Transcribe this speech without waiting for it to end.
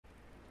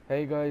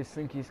Hey guys,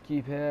 Slinky's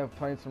Cube here,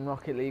 playing some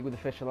Rocket League with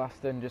Official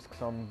Aston just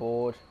 'cause I'm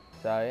bored.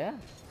 So yeah.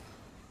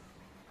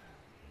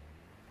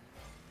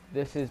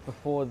 This is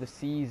before the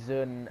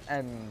season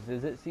ends.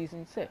 Is it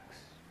season 6,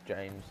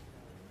 James?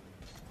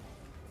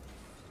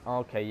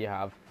 Okay, you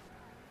have.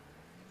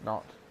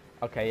 Not.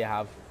 Okay, you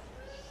have.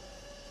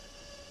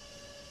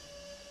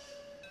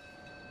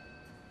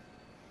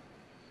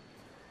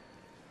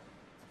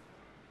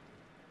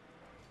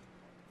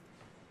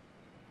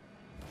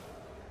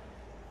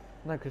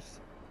 No, because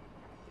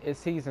it's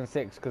season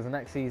 6, because the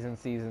next season's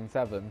season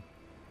 7.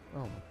 Oh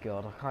my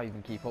god, I can't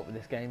even keep up with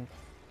this game.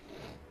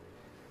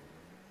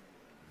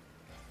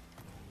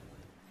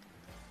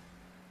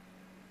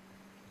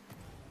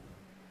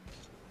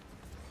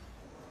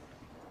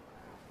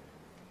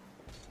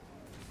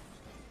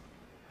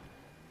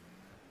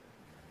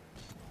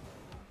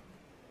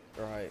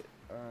 Right,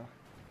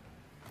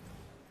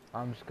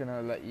 I'm just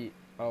gonna let you...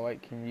 Oh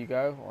wait, can you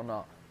go or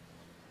not?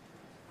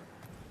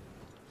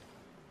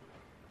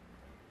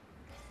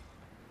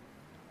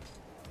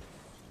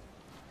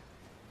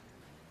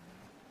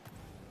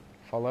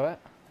 Follow it.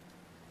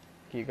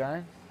 Keep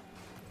going.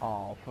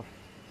 Oh,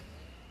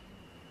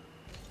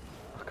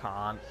 I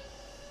can't.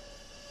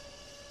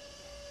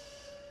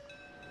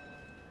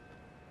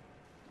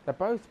 They've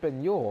both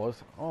been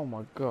yours. Oh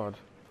my god.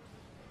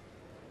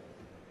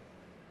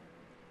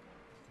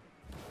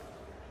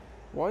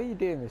 Why are you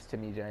doing this to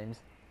me, James?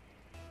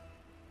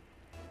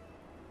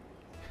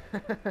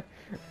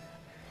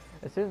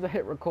 As soon as I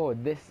hit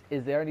record, this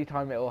is the only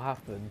time it will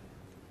happen.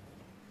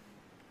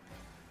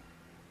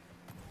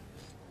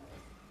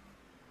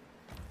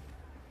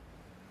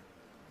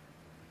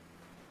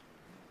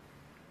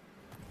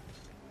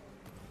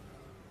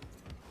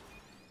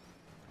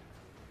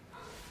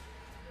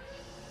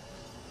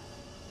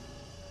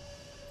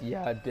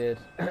 Yeah, I did.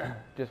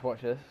 Just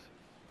watch this.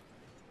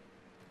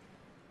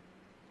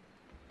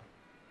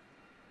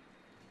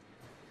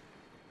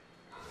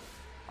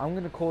 I'm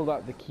going to call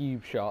that the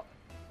cube shot.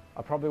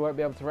 I probably won't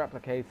be able to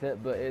replicate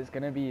it, but it's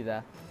going to be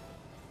there.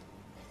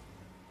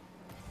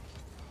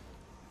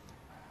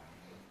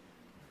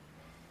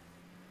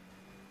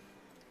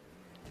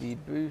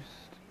 Speed boost.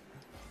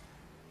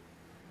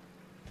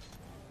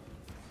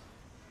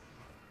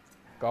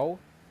 Goal?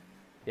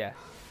 Yes.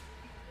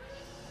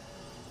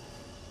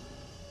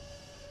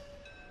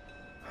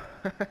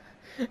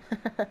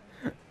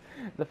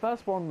 The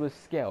first one was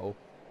skill.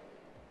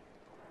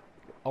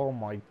 Oh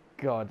my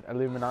god,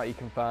 Illuminati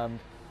confirmed.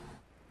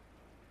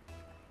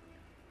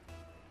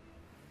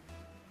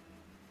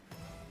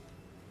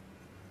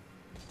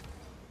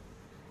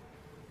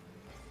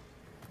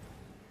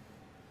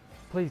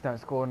 Please don't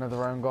score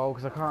another own goal,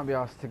 because I can't be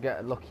asked to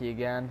get lucky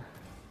again.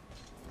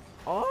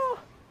 Oh!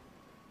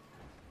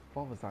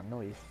 What was that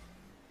noise?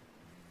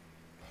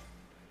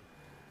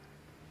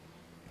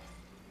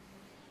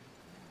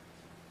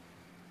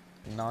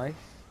 Nice.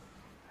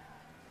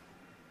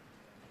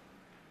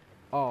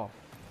 Oh,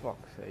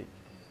 fuck's sake.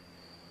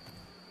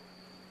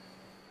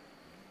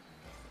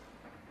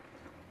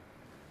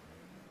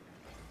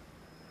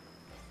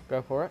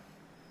 Go for it.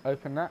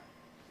 Open that.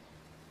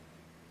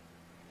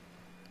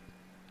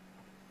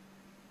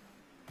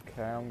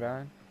 Okay, I'm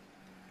going.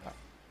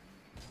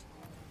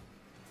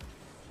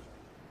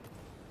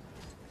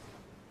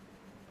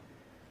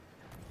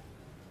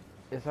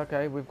 It's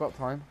okay, we've got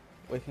time.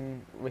 We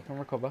can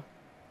recover.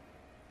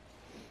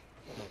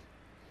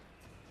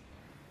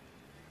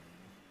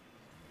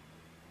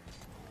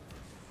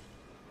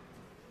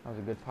 That was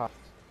a good pass.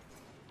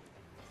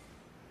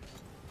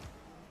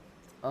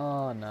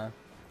 Oh no.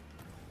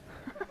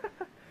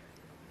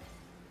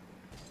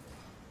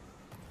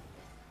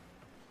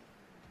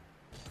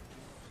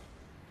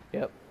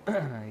 Yep.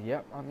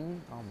 Yep, I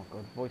mean, oh my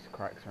god, voice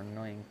cracks are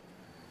annoying.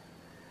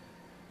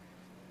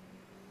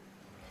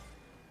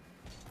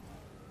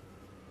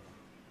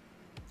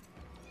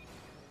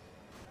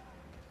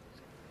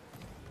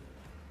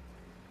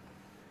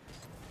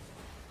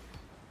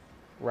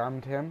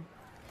 Rammed him.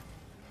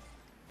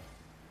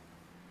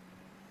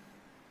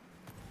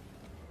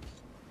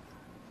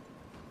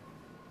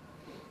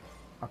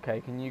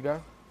 Okay, can you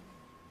go?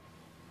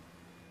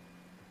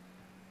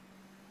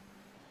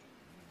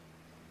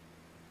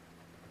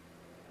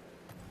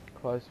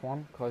 Close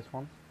one, close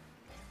one.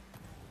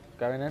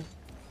 Going in.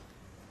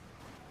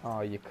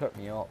 Oh, you cut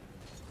me up.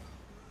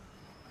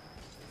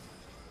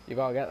 You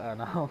gotta get there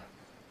now.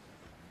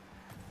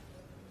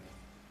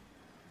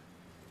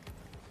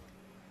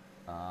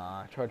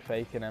 I tried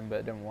faking him, but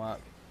it didn't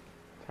work.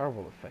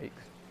 Terrible at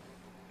fakes.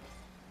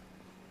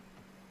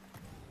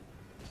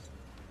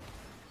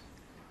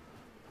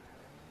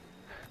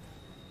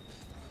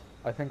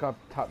 I think I've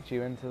tapped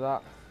you into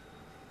that.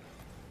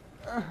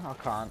 I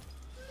can't.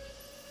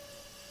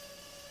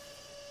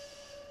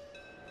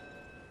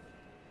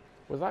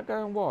 Was that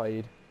going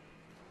wide?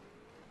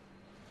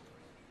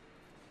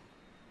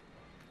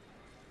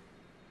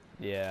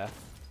 Yeah.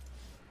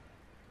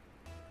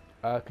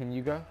 Can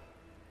you go?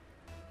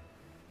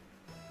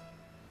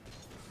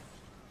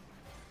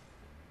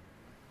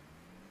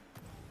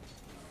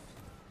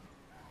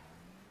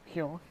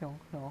 What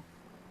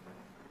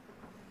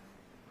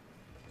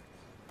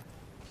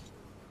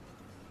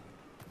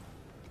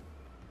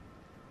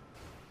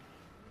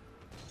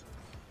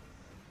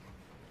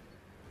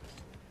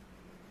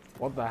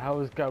the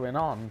hell is going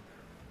on?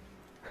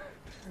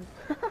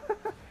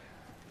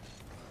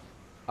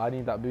 I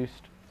need that boost.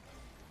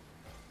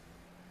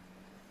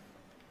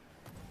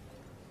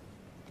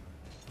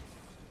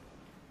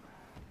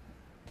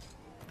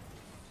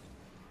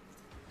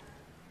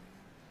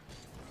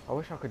 I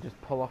wish I could just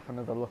pull off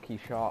another lucky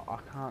shot. I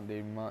can't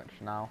do much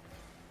now.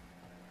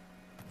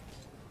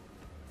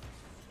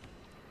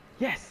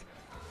 Yes!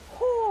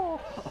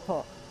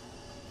 Oh!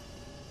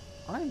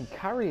 I'm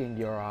carrying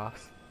your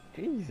ass.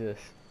 Jesus.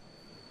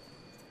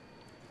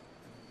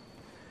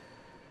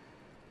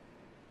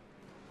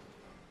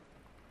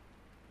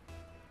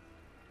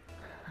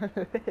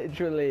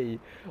 Literally.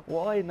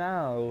 Why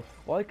now?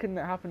 Why couldn't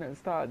it happen at the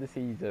start of the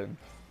season?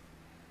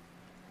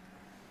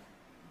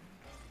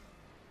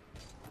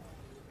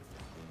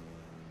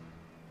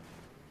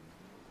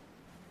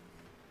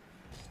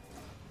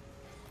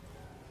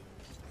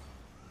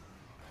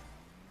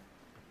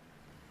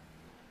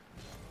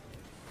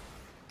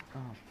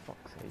 Oh,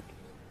 fuck's sake.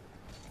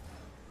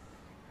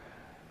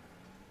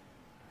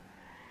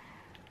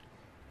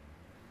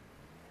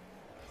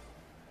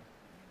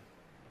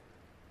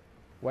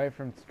 Wait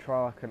for him to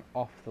try like an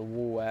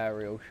off-the-wall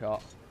aerial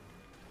shot.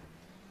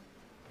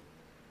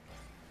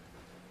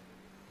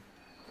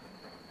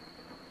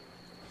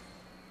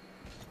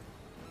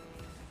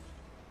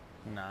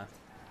 Nah.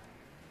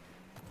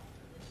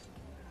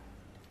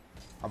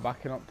 I'm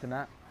backing up to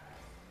net.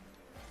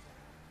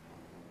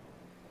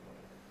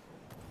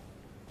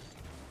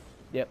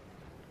 Yep.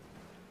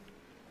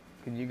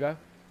 Can you go?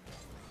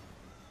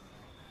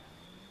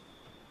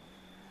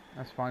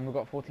 That's fine, we've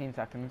got 14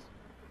 seconds.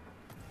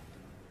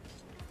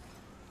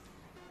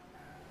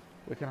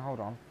 We can hold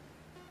on.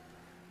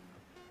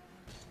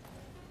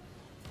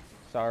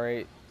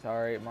 Sorry,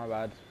 my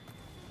bad.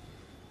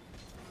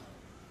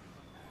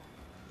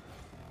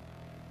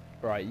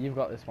 Right, you've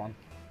got this one.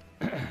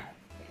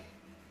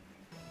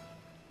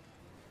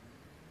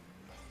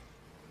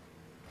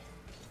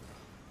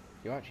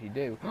 You actually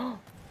do.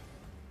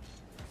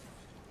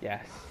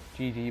 Yes,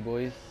 GG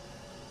boys.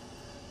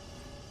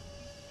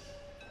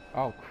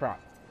 Oh crap.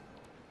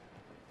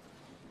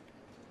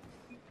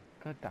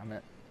 God damn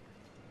it.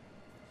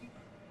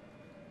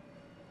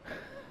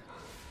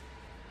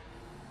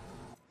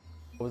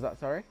 What was that,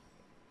 sorry?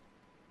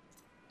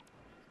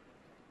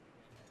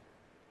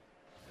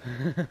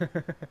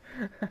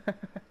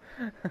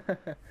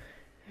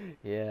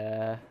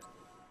 Yeah.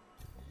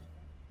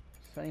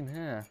 Same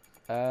here.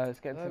 Let's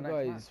get into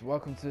the next match.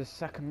 Welcome to the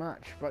second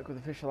match. Back with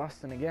official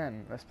Aston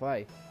again. Let's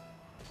play.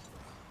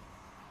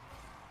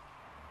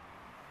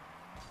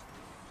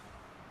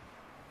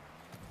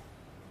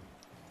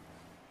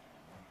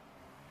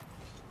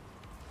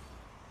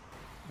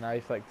 Now he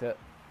flicked it.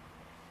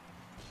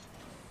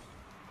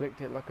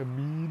 Flicked it like a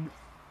mean.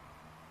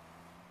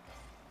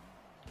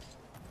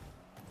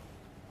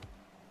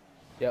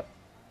 Yep.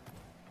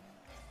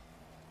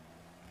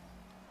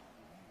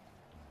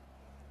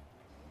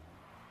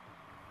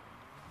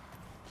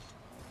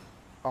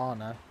 Oh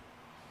no.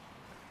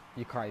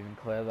 You can't even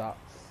clear that.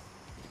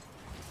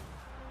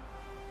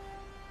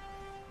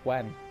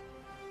 When?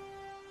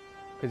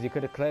 Because you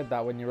could have cleared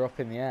that when you're up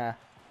in the air.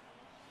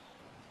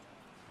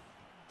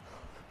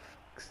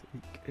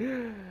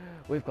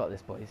 We've got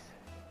this, boys.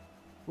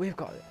 We've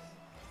got this.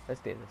 Let's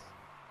do this.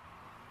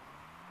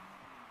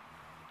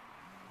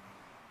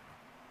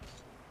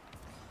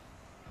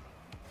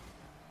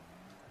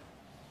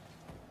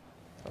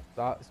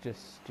 That's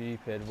just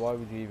stupid. Why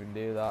would you even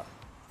do that?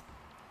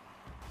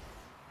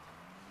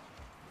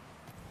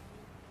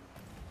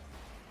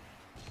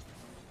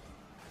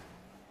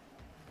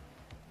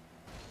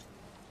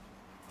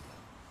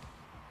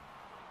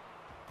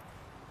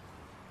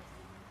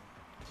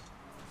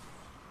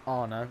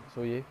 Oh no, it's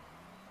all you.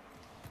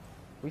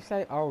 We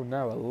say oh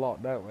no a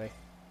lot, don't we?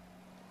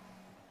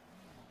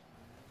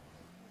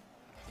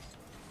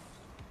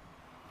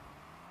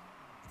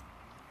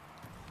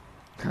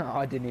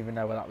 I didn't even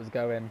know where that was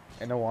going,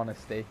 in all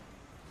honesty.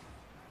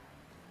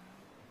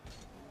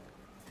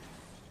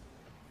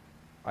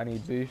 I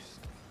need boost.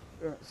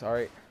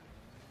 Sorry.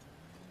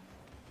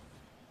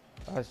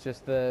 That's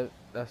just the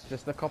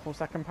couple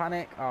second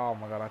panic. Oh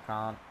my god, I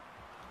can't.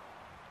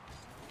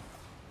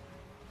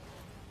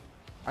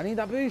 I need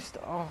that boost.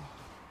 Oh.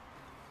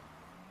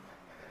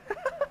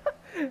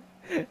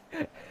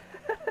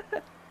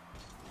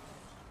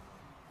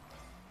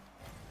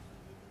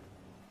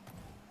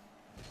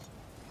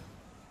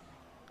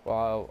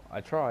 Well,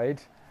 I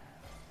tried.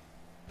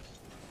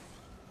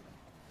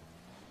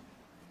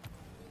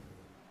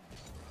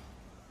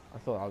 I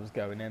thought I was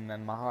going in,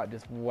 then my heart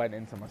just went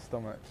into my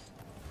stomach.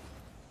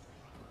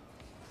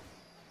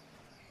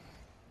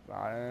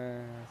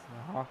 It's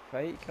half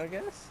fake, I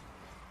guess.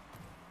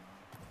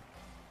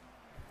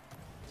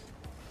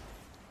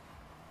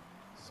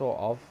 Sort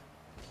of.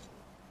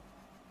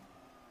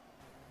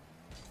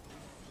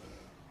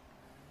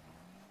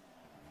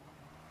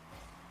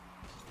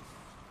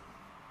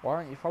 Why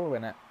aren't you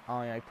following it?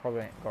 Oh yeah, you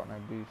probably ain't got no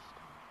boost.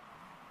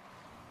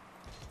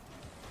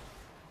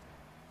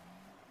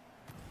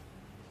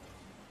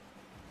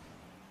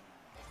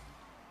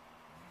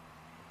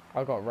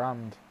 I got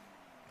rammed.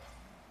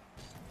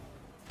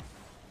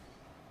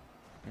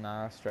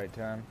 Nah, straight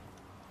turn.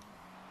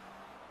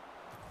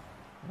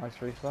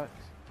 Nice reflex.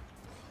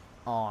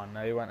 Oh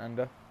no, you went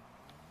under.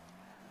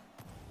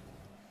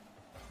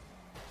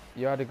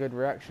 You had a good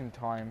reaction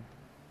time.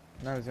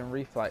 No, it was in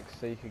reflex,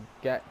 so you could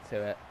get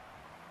to it.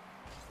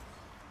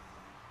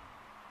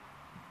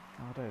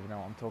 I don't even know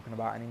what I'm talking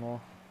about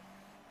anymore.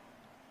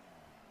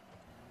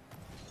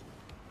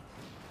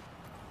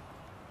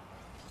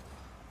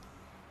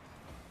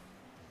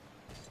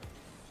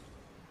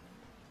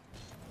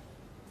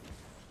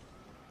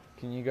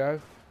 Can you go?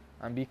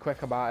 And be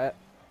quick about it.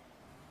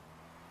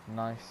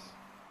 Nice.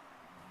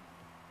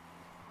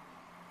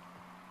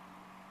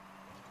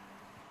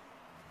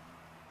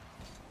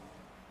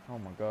 Oh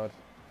my god.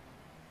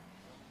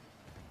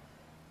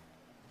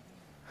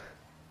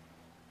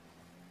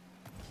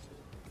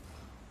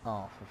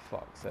 Oh, for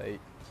fuck's sake.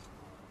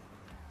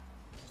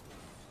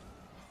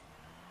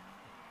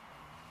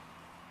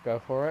 Go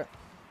for it.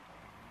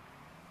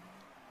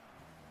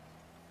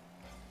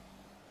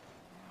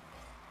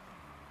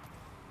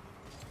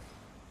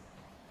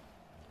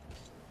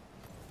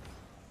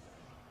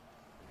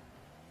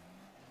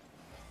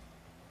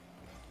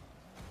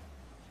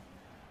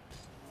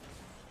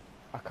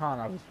 I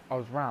can't, I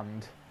was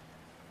rammed.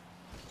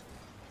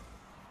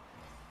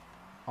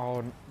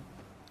 Oh,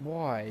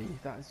 why?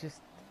 That's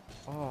just,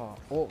 oh,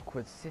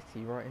 awkward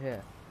city right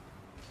here.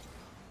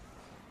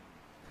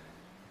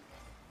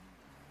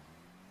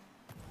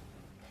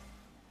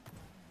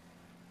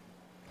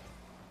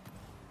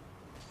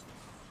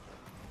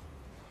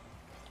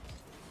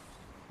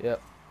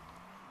 Yep.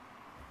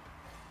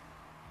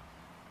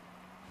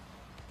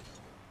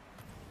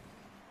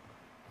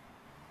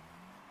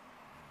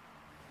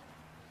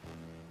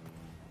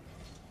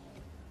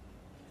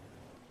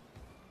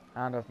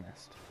 And I've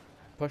missed.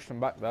 Pushed them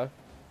back though.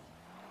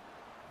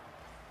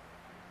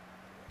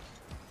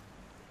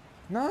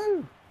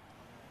 No!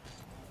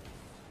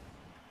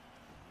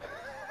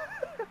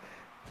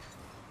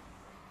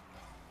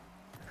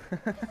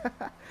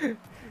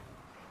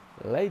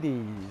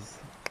 Ladies,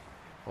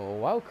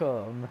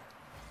 welcome.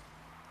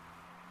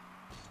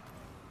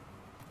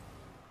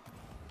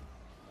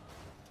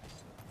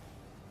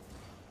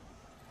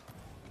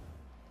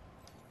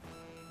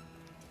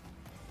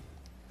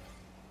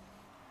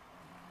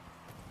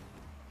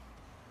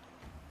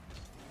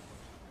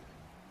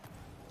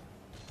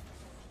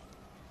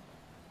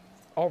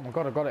 Oh my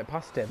god, I got it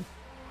past him.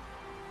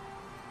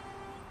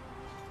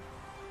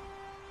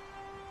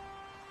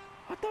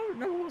 I don't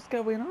know what's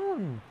going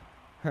on.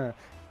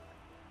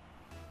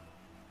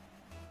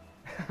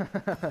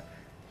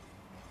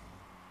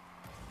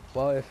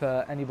 Well, if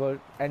any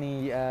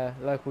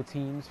local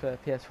teams for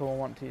PS4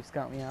 want to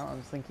scout me out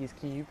on Slinky's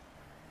Cube.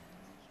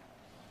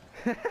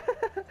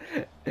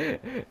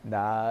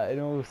 Nah, in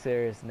all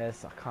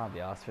seriousness, I can't be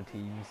asked for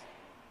teams.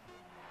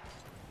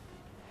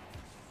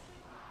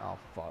 Oh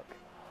fuck.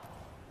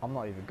 I'm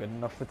not even good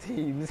enough for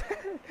teams.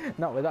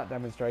 Not with that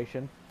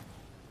demonstration.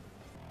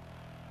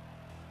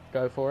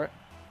 Go for it.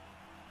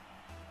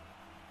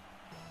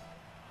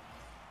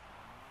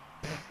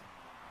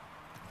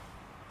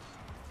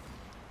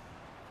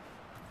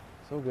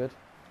 It's all good.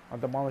 I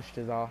demolished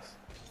his ass.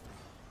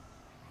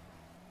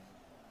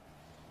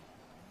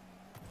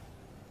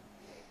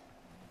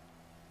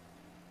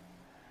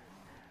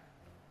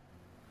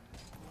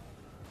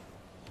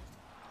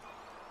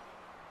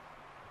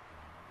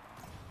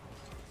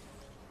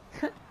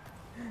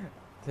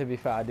 To be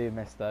fair, I do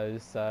miss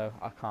those, so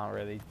I can't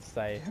really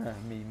say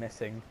me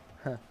missing.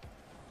 Do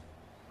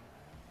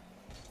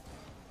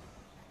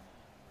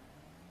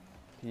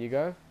you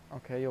go?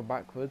 Okay, you're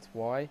backwards.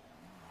 Why?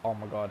 Oh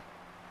my god.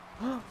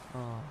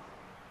 Oh.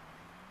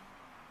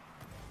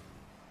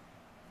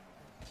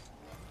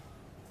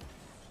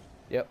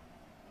 Yep.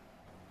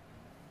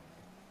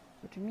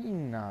 What do you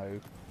mean no?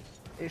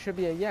 It should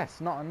be a yes,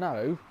 not a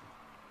no.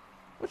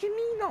 What do you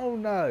mean oh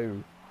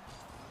no?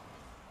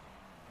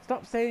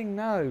 Stop saying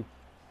no.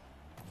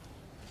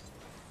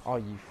 Oh,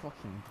 you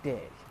fucking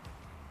dick.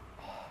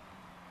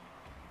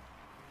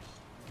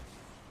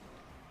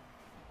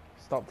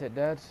 Stopped it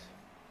dead.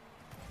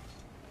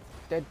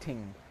 Dead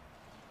ting.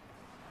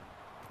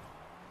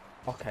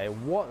 Okay,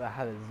 what the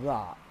hell is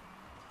that?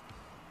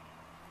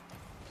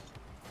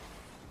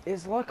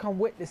 It's like I'm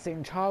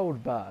witnessing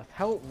childbirth.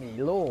 Help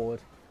me, Lord.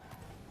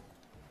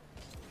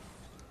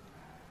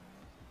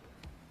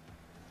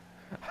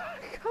 I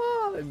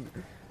can't.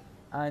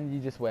 And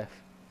you just whiff.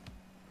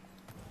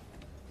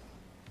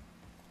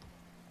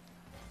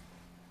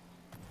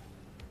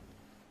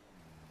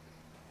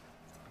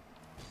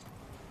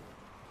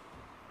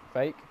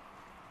 Fake.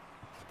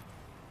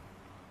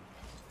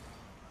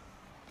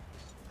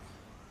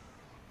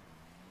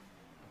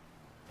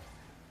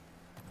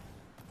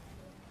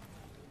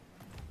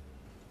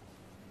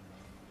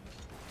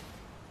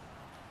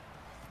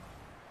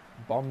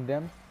 Bombed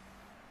him.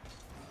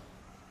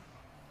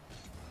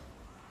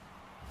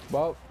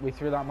 Well, we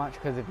threw that match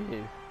because of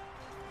you.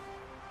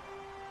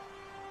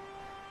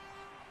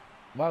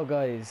 Well,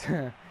 guys,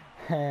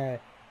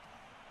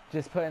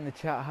 just put in the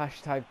chat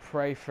hashtag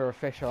pray for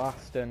official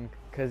Aston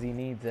because he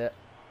needs it.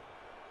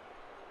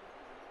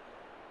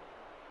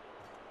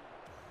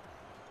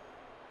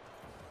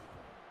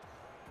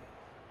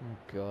 Oh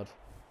God.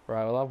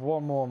 Right, we'll have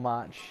one more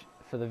match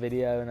for the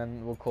video and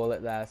then we'll call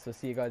it there. So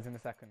see you guys in a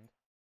second.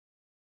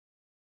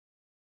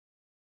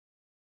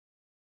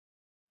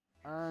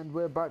 And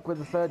we're back with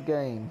the third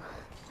game.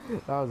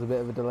 That was a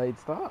bit of a delayed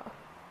start.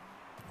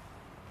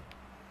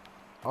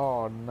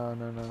 Oh, no,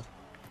 no, no.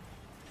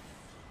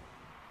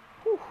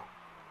 Whew.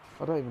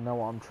 I don't even know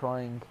what I'm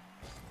trying.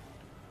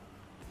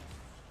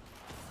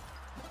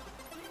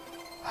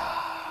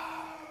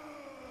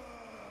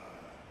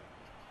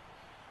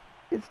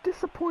 It's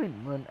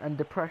disappointment and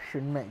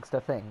depression mixed, I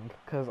think,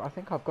 because I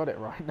think I've got it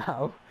right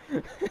now.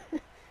 For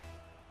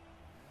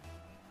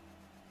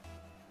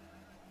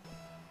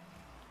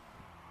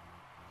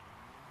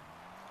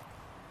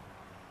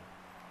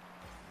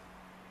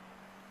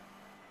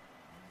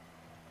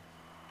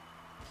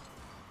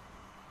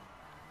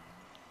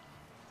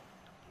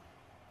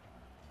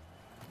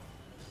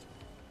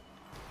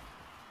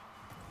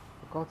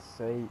God's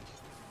sake.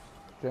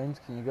 James,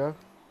 can you go?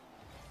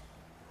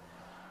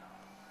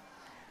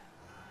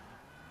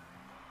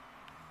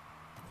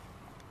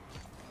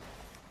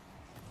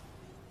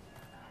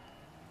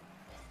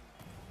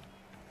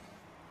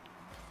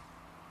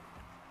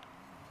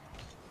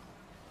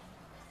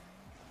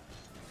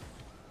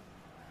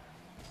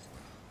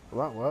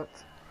 Well, that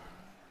worked.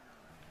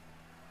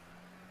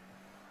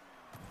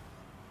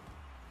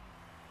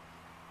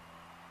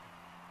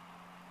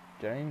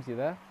 James, you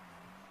there?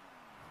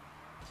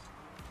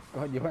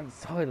 God, you went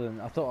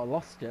silent. I thought I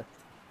lost you.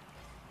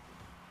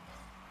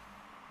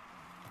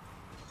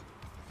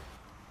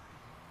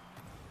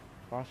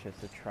 Gosh,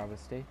 it's a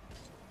travesty.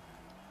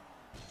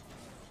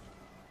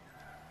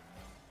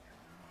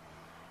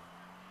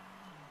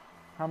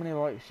 How many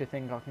likes do you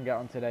think I can get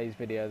on today's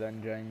video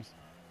then, James?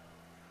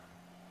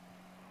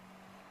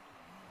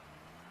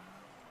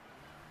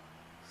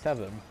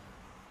 7.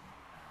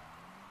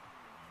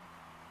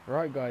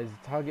 Right guys,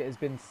 the target has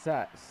been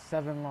set.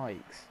 7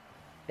 likes.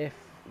 If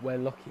we're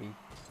lucky.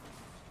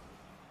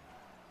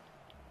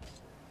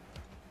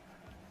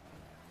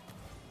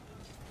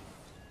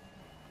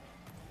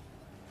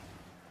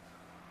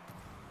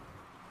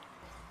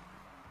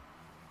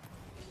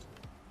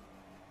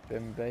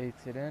 Been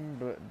baited in,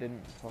 but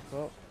didn't pop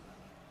up.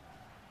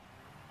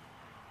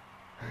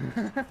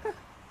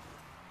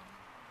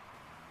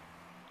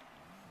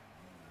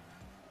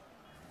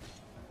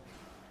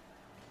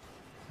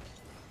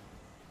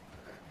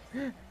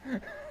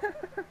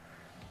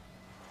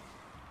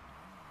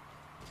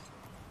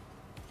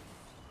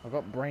 I've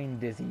got brain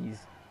disease.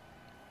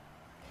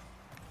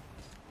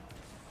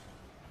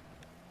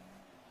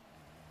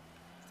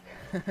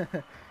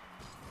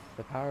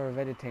 The power of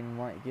editing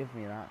might give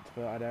me that,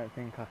 but I don't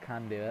think I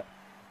can do it.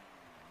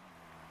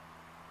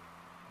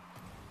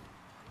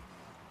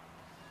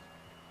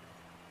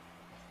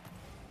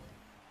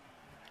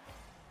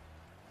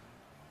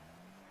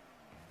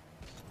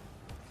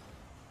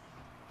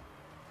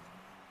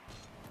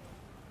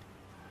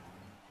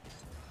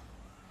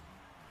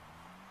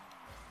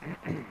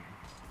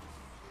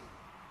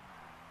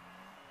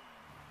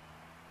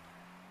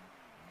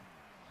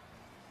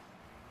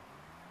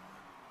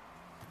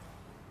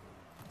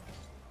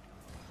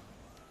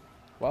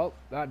 Well,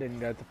 that didn't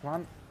go to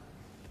plan.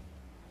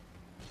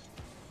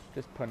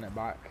 Just putting it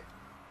back.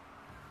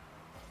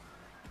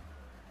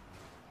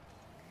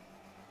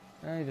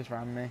 No, he just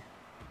ran me.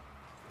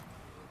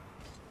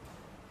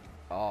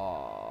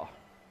 Oh.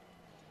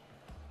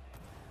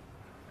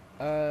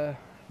 I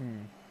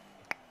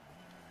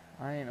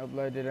ain't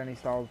uploaded any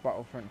Star Wars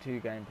Battlefront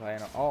 2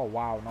 gameplay. Oh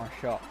wow, nice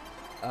shot.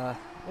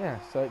 Yeah,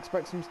 so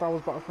expect some Star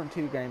Wars Battlefront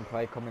 2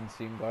 gameplay coming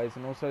soon, guys,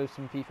 and also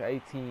some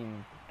FIFA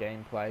 18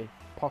 gameplay,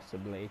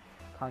 possibly.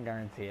 Can't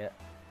guarantee it,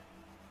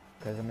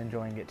 because I'm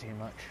enjoying it too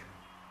much.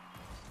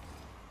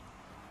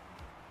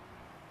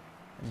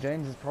 And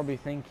James is probably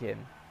thinking,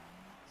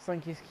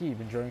 Slinky's Cube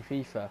enjoying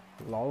FIFA.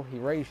 Lol, he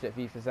raged at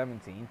FIFA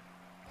 17.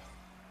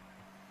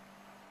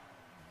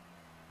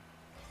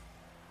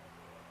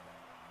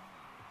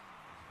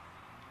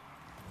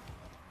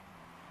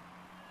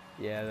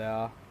 Yeah, they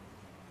are.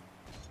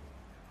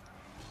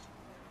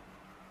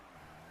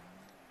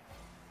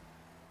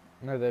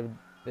 No,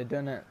 they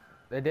done it.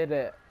 They did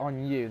it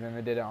on you, then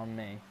they did it on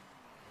me.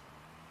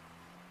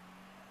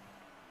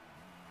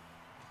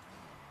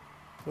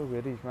 It's all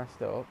good, he's messed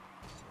it up.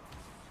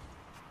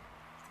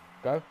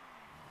 Go.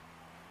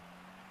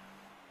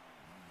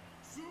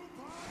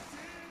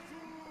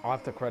 I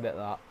have to credit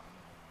that.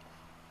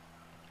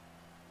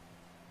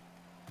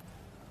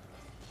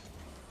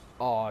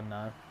 Oh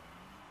no.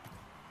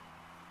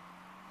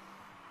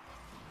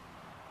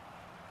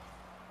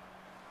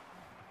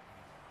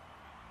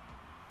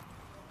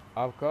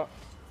 I've got.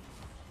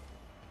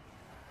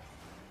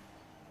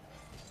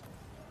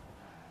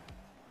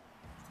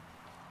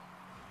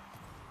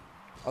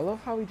 I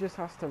love how he just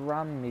has to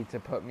ram me to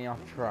put me off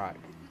track.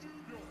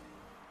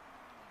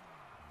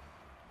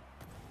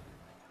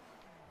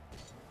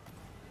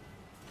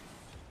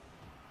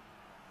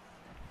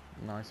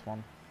 Nice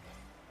one.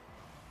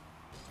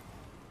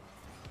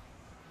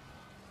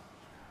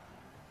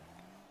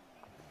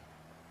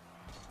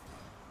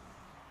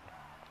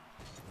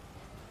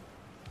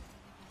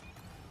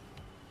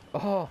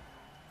 Oh!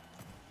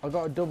 I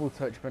got a double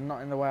touch, but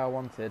not in the way I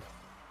wanted.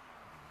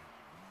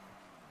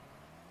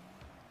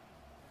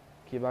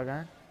 Keep that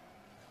going.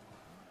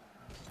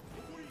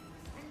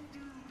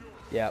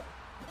 Yep,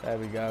 there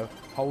we go.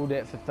 Hold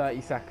it for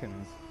 30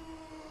 seconds.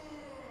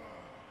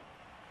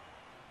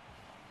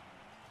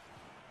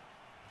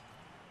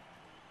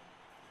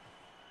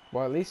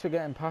 Well, at least we're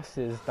getting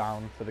passes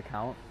down for the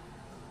count.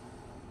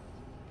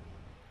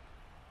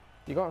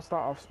 You gotta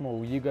start off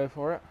small, you go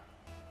for it.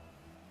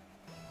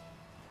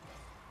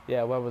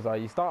 Yeah, where was I?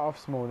 You start off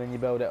small, then you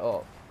build it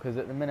up. Because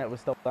at the minute we're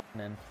still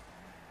learning.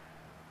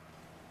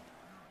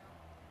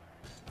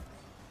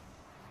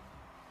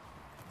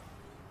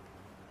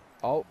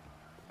 Oh,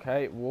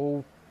 okay,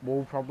 wall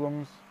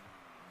problems.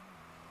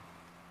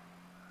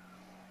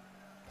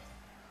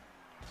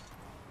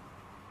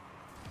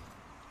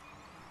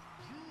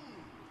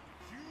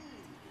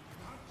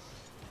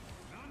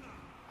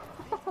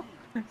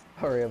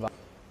 Sorry about.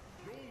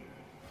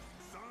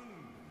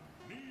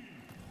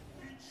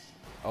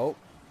 Oh,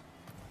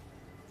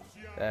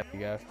 there we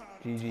go.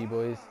 GG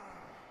boys.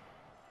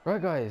 Right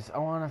guys, I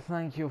want to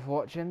thank you for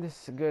watching.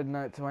 This is a good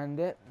note to end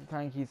it.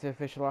 Thank you to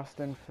Official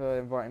Aston for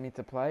inviting me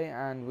to play,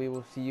 and we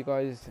will see you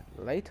guys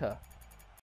later.